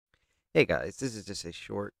Hey guys, this is just a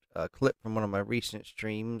short clip from one of my recent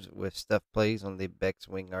streams with Stuff Plays on the Bex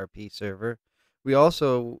Wing RP server.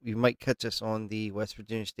 You might catch us on the West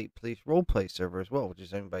Virginia State Police Roleplay server as well, which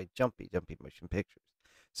is owned by Jumpy Motion Pictures.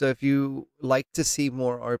 So if you like to see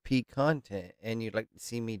more RP content and you'd like to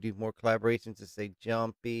see me do more collaborations with, say,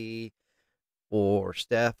 Jumpy or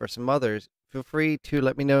Steph or some others, feel free to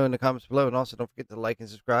let me know in the comments below. And also don't forget to like and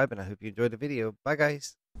subscribe, and I hope you enjoyed the video. Bye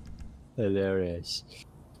guys! Hilarious.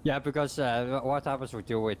 Yeah, because what happens with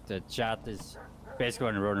you with the chat is basically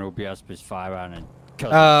when you run OBS plus 5 and it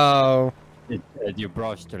Oh, you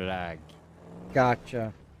browse to lag.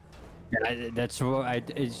 gotcha. Yeah, that's what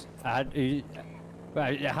it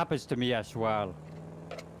happens to me as well.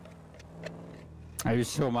 I use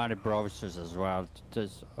so many browsers as well.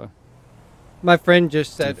 Just, My friend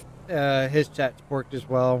just said his chat's worked as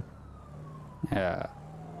well. yeah.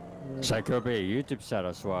 So it could be a YouTube set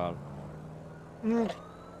as well.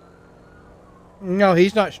 No,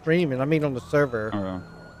 he's not streaming. I mean on the server.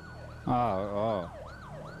 Oh.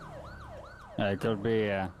 It could be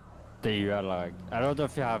that you are like, I don't know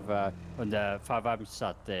if you have on the 5M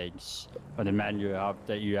settings on the menu you have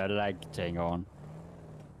the you lag thing on.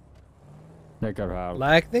 They could have.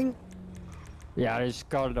 Lag thing? Yeah, it's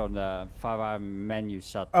called on the 5M menu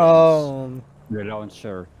settings. Oh. The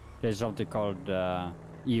launcher. There's something called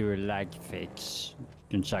EU lag fix. You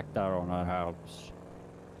can check that on, that helps.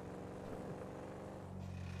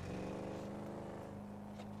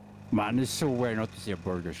 Man, it's so weird not to see a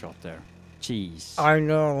burger shop there. Jeez. I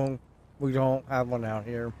know. We don't have one out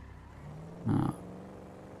here. Oh.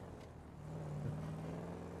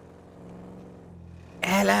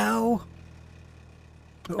 Hello?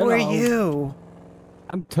 Who Hello. are you?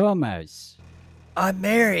 I'm Thomas. I'm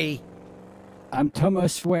Mary. I'm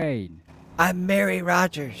Thomas Wayne. I'm Mary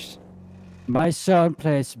Rogers. My son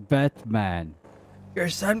plays Batman. Your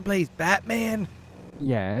son plays Batman?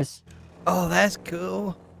 Yes. Oh, that's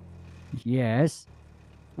cool. Yes.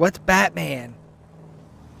 What's Batman?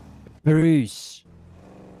 Bruce.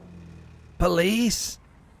 Police?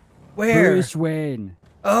 Where? Bruce Wayne.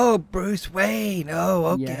 Oh, Bruce Wayne. Oh,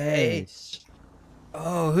 okay. Yes.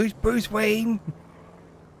 Oh, who's Bruce Wayne?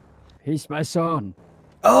 He's my son.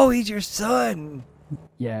 Oh, he's your son.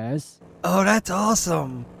 Yes. Oh, that's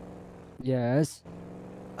awesome. Yes.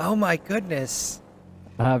 Oh my goodness.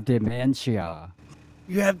 I have dementia.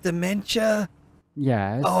 You have dementia?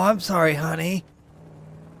 Yes. Oh, I'm sorry, honey.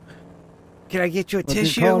 Can I get you a What do you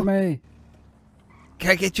tissue? call me?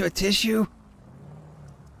 Can I get you a tissue?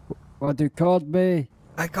 What do you call me?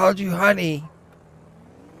 I called you honey.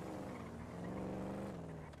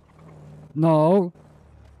 No.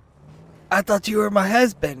 I thought you were my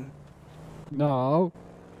husband. No.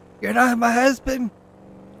 You're not my husband?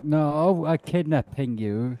 No, I'm kidnapping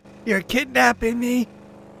you. You're kidnapping me?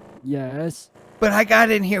 Yes. But I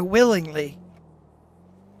got in here willingly.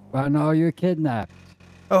 I know you're kidnapped.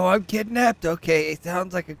 Oh, I'm kidnapped? Okay, it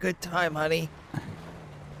sounds like a good time, honey.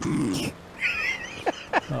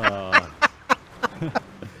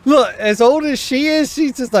 Look, as old as she is,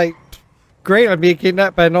 she's just like, great, I'm being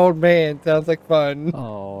kidnapped by an old man. Sounds like fun.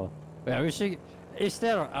 Oh. Yeah, we should... Is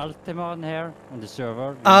there an Ultima on here on the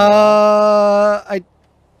server? I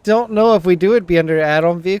don't know if we do it be under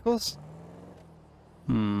add-on vehicles.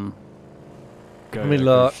 Good, Let me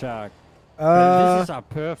look. Check. This is a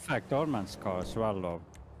perfect old man's car as well, though.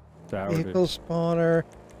 Vehicle spawner.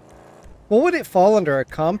 What would it fall under? A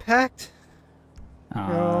compact?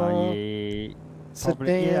 No. Yeah.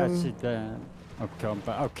 Probably, yeah, Sedan. sedan. Or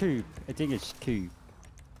compact. Oh, coupe. I think it's coupe.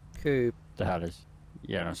 Coupe. The hell is...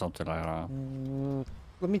 Yeah, or something like that.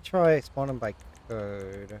 Let me try spawning by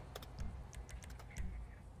code.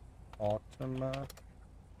 Ultima.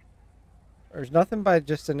 There's nothing by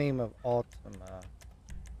just the name of Ultima.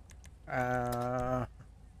 Oh.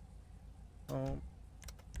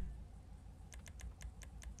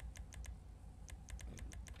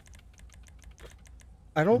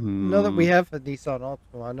 I don't know that we have a Nissan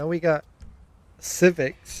Ultima. I know we got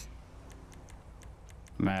Civics.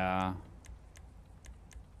 Yeah.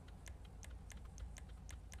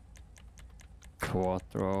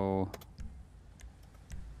 Quattro.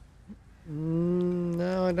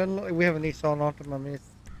 No, it doesn't look like we have a Nissan Ultima. I mean,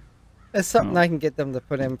 it's something I can get them to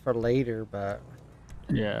put in for later, but...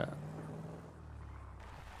 Yeah.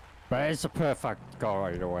 But it's a perfect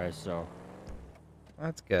car either way, so...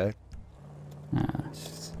 That's good. Yeah.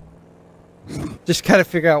 Just gotta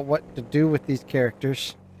figure out what to do with these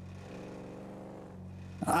characters.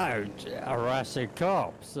 Oh, harassing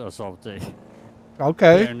cops or something.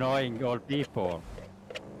 Okay. They're annoying old people.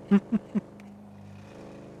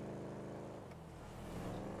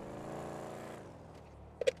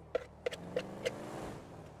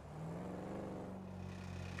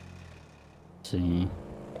 see.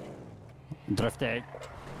 Drifting.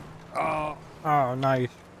 Oh, Oh, nice.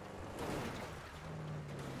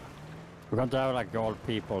 we're gonna have like old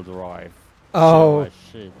people drive. Oh.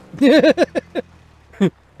 So, shit.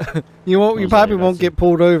 You won't. You Those probably are- won't that's get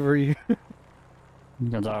pulled over. You. You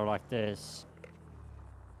can go like this.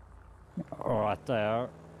 Or right there.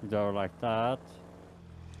 You go like that.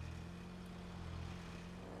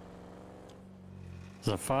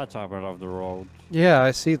 There's a fire truck of the road. Yeah,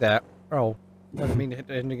 I see that. Oh, I didn't mean to hit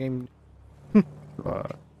the end of the game. Uh,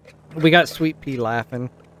 We got Sweet Pea laughing.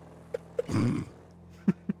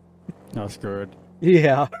 That's good.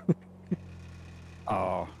 Yeah.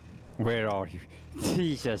 Oh, where are you?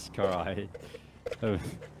 Jesus Christ.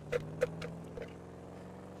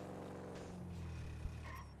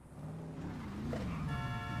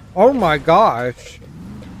 Oh my gosh.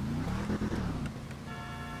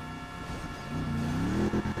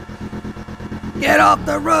 Get off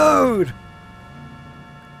the road!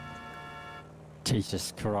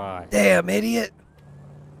 Jesus Christ. Damn idiot!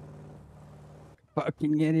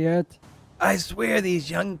 Fucking idiot. I swear these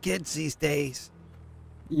young kids these days.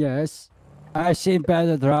 Yes. I seen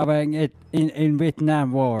better driving it in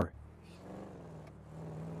Vietnam War.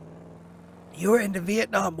 You were in the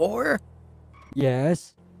Vietnam War?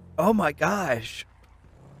 Yes. Oh my gosh.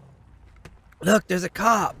 Look, there's a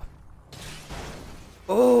cop.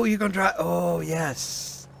 Oh, you're gonna drive. Oh,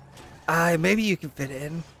 yes. Maybe you can fit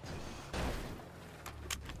in.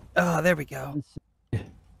 Oh, there we go.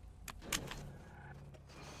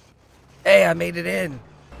 Hey, I made it in.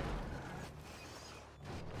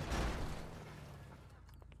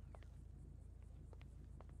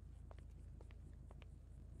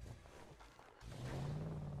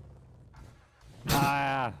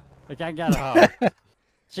 I can't get out.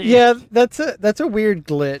 Yeah, that's a weird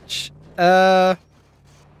glitch.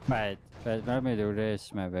 Wait, let me do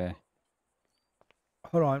this maybe.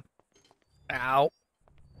 Hold on. Ow.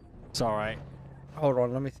 Sorry. Hold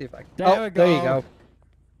on, let me see if I can. There Oh, we there you go. go.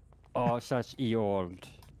 Oh, such old.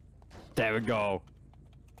 There we go.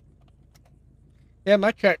 Yeah,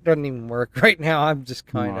 my chat doesn't even work right now. I'm just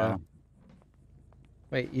kind of. Wow.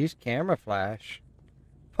 Wait, use camera flash.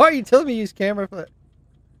 Why are you telling me use camera flash?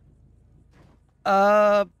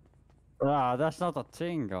 Ah, that's not a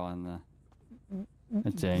thing on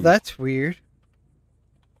the thing. That's weird.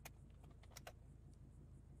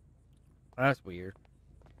 That's weird.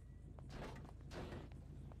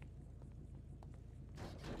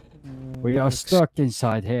 We are stuck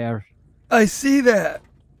inside here. I see that.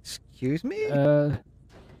 Excuse me?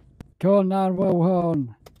 Call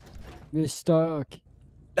 911. We're stuck.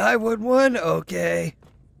 911? Okay.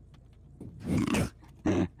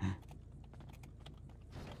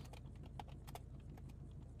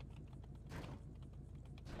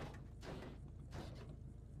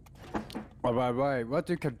 Oh, by the way, what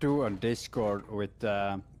you can do on Discord with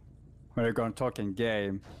when you're going to talk in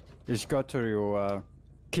game is go to your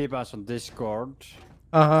keyboards on Discord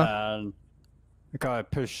and you gotta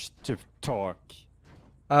push to talk.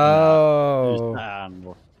 Oh.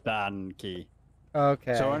 Use Dan key.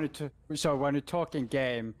 Okay. So when you talk in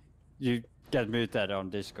game, you get muted on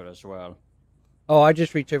Discord as well. Oh, I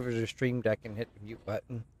just reach over to the stream deck and hit the mute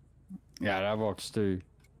button. Yeah, that works too.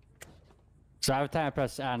 So every time I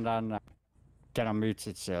press and then can unmute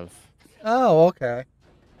itself. Oh, okay.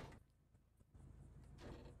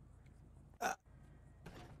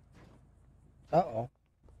 Uh-oh.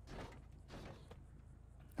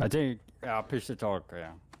 I think I'll push the talk,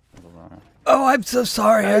 yeah. Oh, I'm so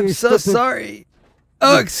sorry. Hey, I'm so stupid- sorry.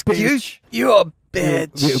 Oh, You excuse bitch. you, a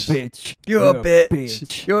bitch. You bitch. You're a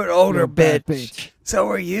bitch. You're an older You're a bad bitch. So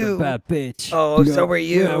are you. Bad bitch. Oh, so are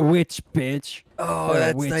you. You're a witch bitch. Oh, You're a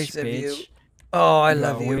that's witch, nice of you. bitch. Oh, I You're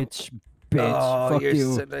love a you. Witch bitch. Oh, Fuck you're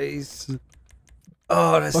you. so nice.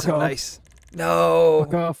 Oh, that's Fuck so off. nice. No.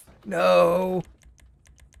 Fuck off. No.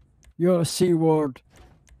 You're a C word.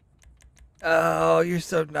 Oh, you're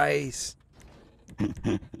so nice.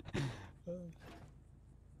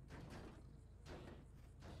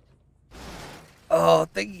 Oh,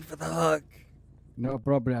 thank you for the hug. No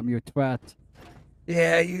problem, you twat.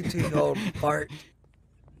 Yeah, you too, you old fart.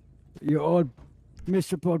 You old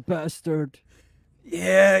miserable bastard.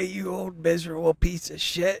 Yeah, you old miserable piece of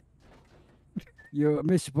shit. You a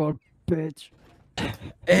miserable bitch.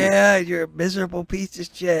 Yeah, you're a miserable piece of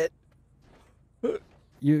shit.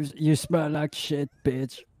 You smell like shit,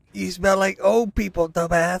 bitch. You smell like old people,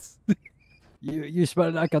 dumbass. You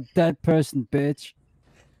smell like a dead person, bitch.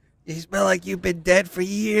 You smell like you've been dead for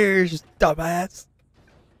years, dumbass.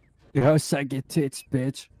 You have saggy tits,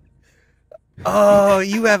 bitch. Oh,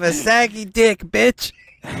 you have a saggy dick, bitch.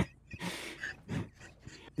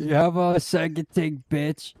 You have a second thing,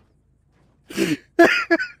 bitch. I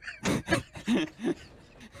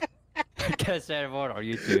can't say anymore on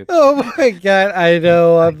YouTube. Oh my god, I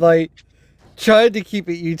know. I'm like trying to keep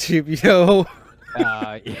it YouTube, you know.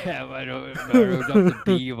 Yeah, but I don't got the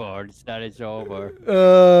B words. That is over.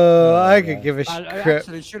 I could give a I crap.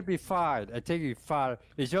 actually it should be fine. I think it's fine.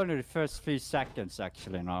 It's only the first 3 seconds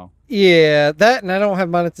actually now. Yeah, that and I don't have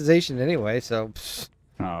monetization anyway, so pfft.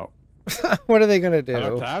 No. What are they gonna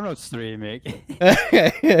do? I'm not streaming.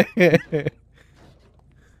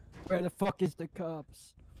 Where the fuck is the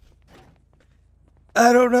cops?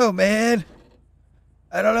 I don't know, man.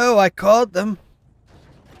 I don't know. I called them.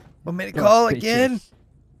 Want me to call again? Bitches.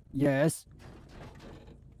 Yes.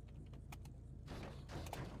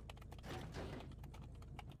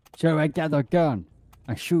 So I get a gun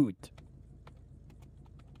and shoot.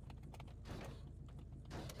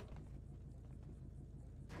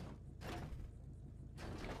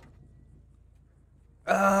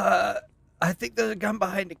 I think there's a gun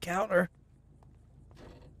behind the counter.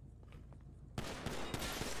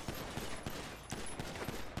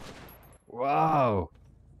 Wow.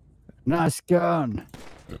 Nice gun.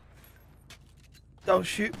 Don't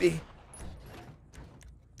shoot me.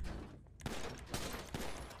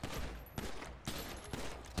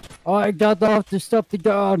 Oh, I got off to stop the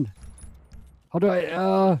gun. How do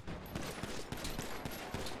I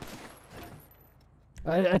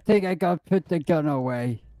think I got put the gun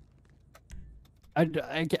away.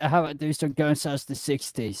 I haven't used some guns since the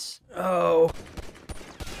 60s. Oh.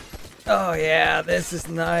 Oh yeah, this is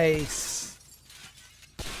nice.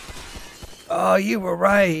 Oh, you were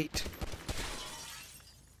right.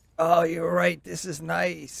 Oh, you were right. This is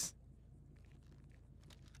nice.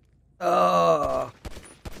 Oh.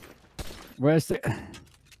 Where's the...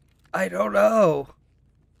 I don't know.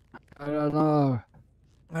 I don't know.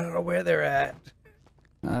 I don't know where they're at.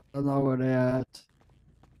 I don't know where they're at.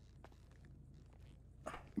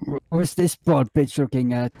 What's this bald bitch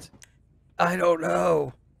looking at? I don't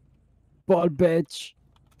know. Bald bitch.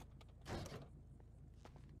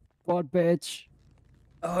 Bald bitch.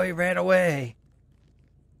 Oh, he ran away.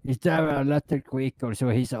 He's driving an electric vehicle, so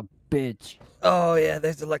he's a bitch. Oh yeah,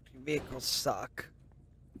 those electric vehicles suck.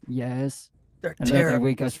 Yes. They're Electric terrible.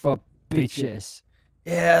 vehicles for bitches.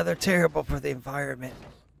 Yeah, they're terrible for the environment.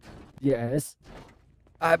 Yes.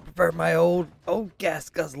 I prefer my old gas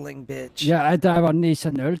guzzling bitch. Yeah, I drive a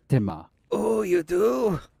Nissan Ultima. Oh, you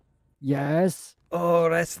do? Yes. Oh,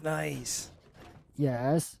 that's nice.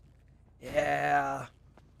 Yes. Yeah.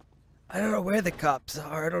 I don't know where the cops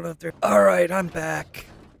are. I don't know if they're... Alright, I'm back.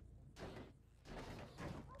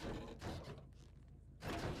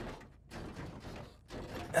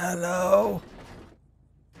 Hello?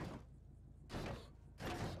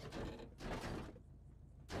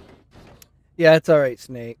 Yeah, it's alright,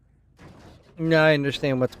 Snake. No, I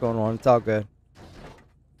understand what's going on. It's all good.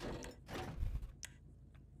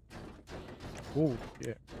 Oh,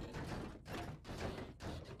 yeah.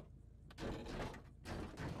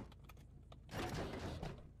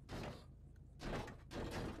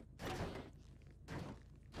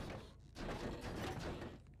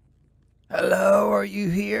 Hello, are you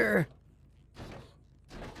here?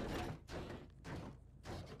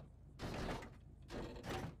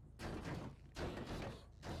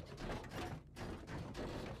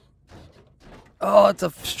 Oh, it's a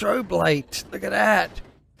strobe light. Look at that.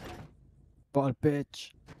 Bald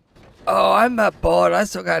bitch. Oh, I'm not bald. I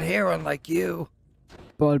still got hair on like you.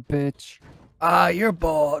 Bald bitch. Ah, you're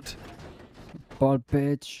bald. Bald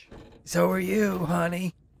bitch. So are you,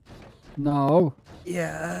 honey. No.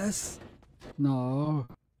 Yes. No.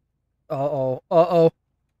 Uh-oh. Uh-oh.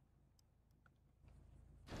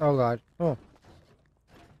 Oh, God. Oh.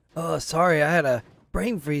 Oh, sorry. I had a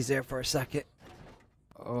brain freeze there for a second.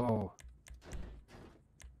 Oh.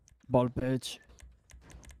 Bald bitch.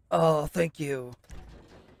 Oh, thank you.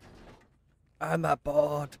 I'm not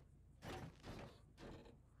bald.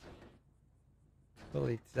 Will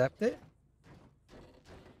he accept it?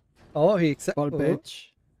 Oh, he accepted. Bald bitch.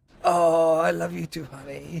 Oh, I love you too,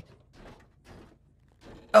 honey.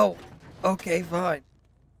 Oh, okay, fine.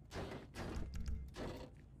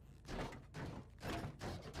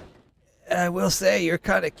 I will say you're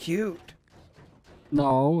kind of cute.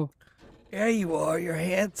 No. Yeah, you are. You're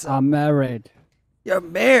handsome. I'm married. You're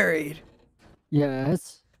married.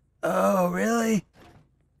 Yes. Oh, really?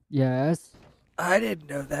 Yes. I didn't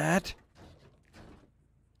know that.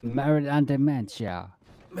 Married and dementia.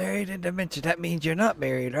 Married and dementia. That means you're not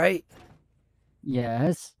married, right?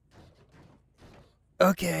 Yes.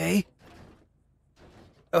 Okay.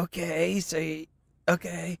 Okay, so you...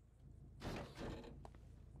 Okay.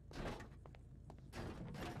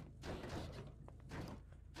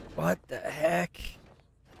 What the heck?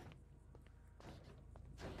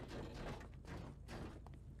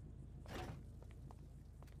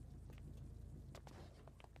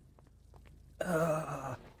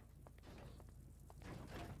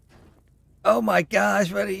 Oh my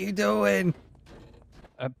gosh, what are you doing?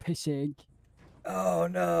 I'm pissing. Oh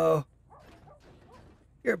no.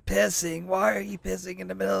 You're pissing. Why are you pissing in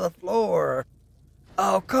the middle of the floor?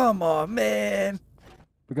 Oh, come on, man.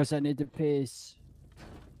 Because I need to piss.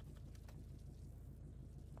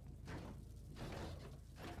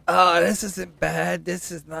 Oh, this isn't bad.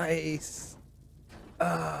 This is nice.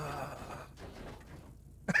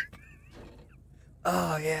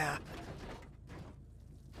 Oh, yeah.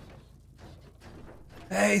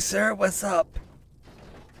 Hey, sir, what's up?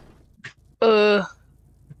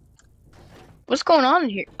 What's going on in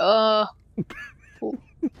here?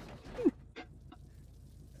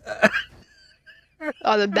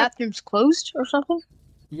 The bathroom's closed or something?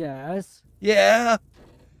 Yes. Yeah.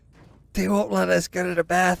 They won't let us go to the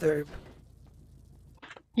bathroom.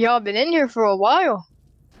 Y'all been in here for a while.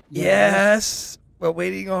 Yes. We're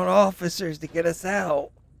waiting on officers to get us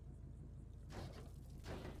out.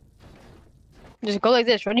 Just go like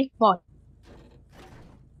this, ready? Come on.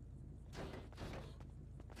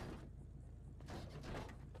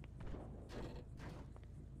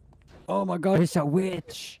 Oh my god, he's a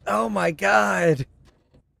witch. Oh my god.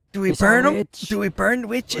 Do we He's a burn them? witch. Do we burn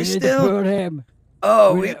We witches need to still? burn him.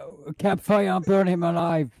 Oh, We campfire and burn him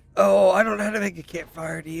alive. oh, I don't know how to make a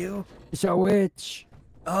campfire, do you? He's a witch.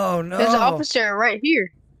 Oh no. There's an officer right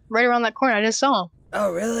here. Right around that corner. I just saw him.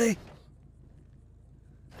 Oh, really?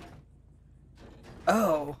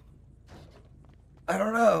 Oh. I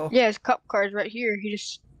don't know. Yeah, his cop car's right here.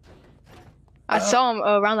 I Uh, saw him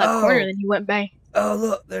around that corner, oh. then he went bang. Oh,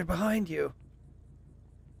 look, they're behind you.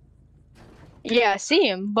 Yeah, I see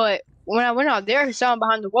him, but when I went out there, I saw him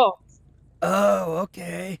behind the wall. Oh,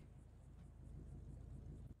 okay.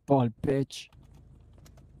 Ball bitch.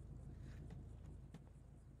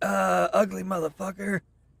 Ugly motherfucker.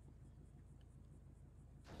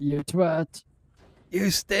 You twat. You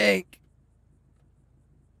stink.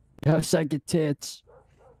 You have saggy tits.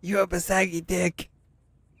 You have a saggy dick.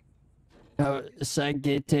 You have a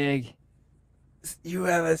saggy tig. You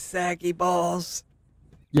have a saggy balls.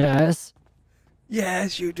 Yes.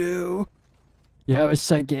 Yes, you do. You have a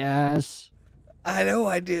saggy ass. I know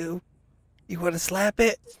I do. You want to slap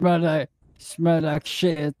it? Smell like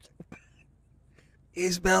shit.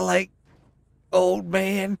 You smell like old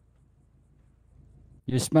man.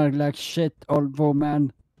 You smell like shit, old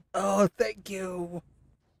woman. Oh, thank you.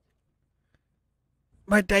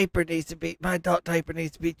 My adult diaper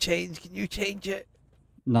needs to be changed. Can you change it?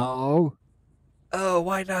 No. Oh,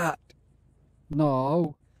 why not?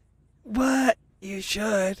 No. What? You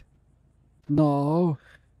should. No.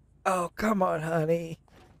 Oh, come on, honey.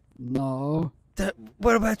 No.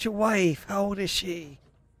 What about your wife? How old is she?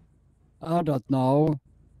 I don't know.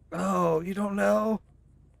 Oh, you don't know?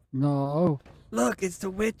 No. Look, it's the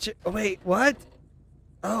witch. Oh, wait, what?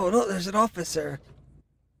 Oh, look, there's an officer.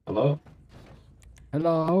 Hello?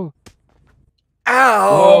 Hello. Ow!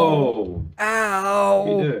 Whoa! Ow!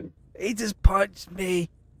 What you doing? He just punched me.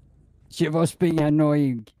 She was being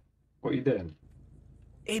annoying. What you doing?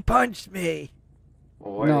 He punched me.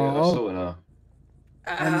 Oh, wait, No. I'm sorting her.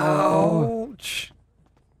 know. Ouch.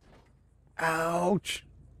 Ouch.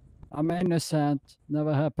 I'm innocent.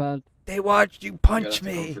 Never happened. They watched you You're punch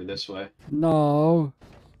gonna have to come me. through this way. No.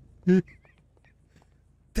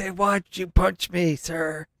 They watched you punch me,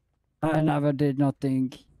 sir. I never did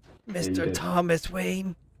nothing. you Mr. did. Thomas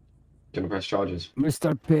Wayne. Gonna press charges.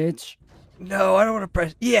 Mr. Bitch. No, I don't want to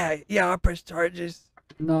press. Yeah, I'll press charges.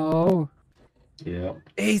 No. Yeah.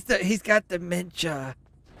 He's got dementia.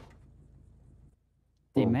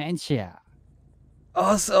 Dementia.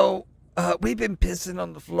 Also, we've been pissing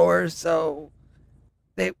on the floor, so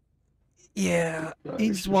yeah, he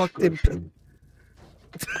Nice just walked in. description.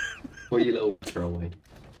 What you little trolley?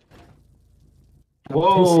 I'm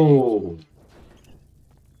Whoa!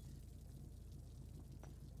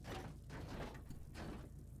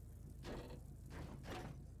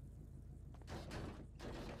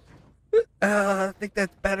 I think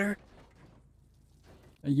that's better.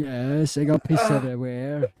 Yes, I got piss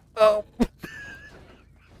everywhere. Oh,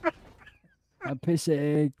 I'm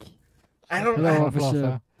pissing. I don't Hello, know.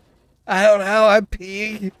 officer. I don't know. I'm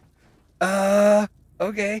peeing.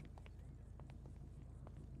 Okay.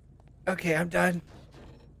 Okay, I'm done.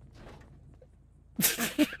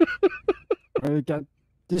 We got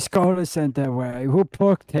this car is sent away. Who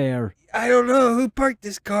parked here? I don't know who parked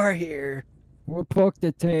this car here. Who parked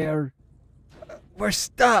it here? We're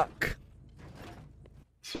stuck.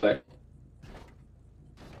 Fleck.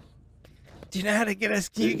 Do you know how to get us?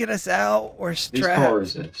 Can you get us out? We're Whose strapped. car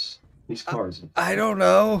is this? Whose car is it? I don't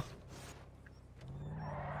know.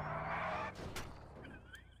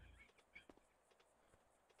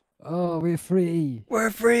 Oh, we're free.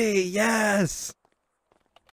 We're free. Yes.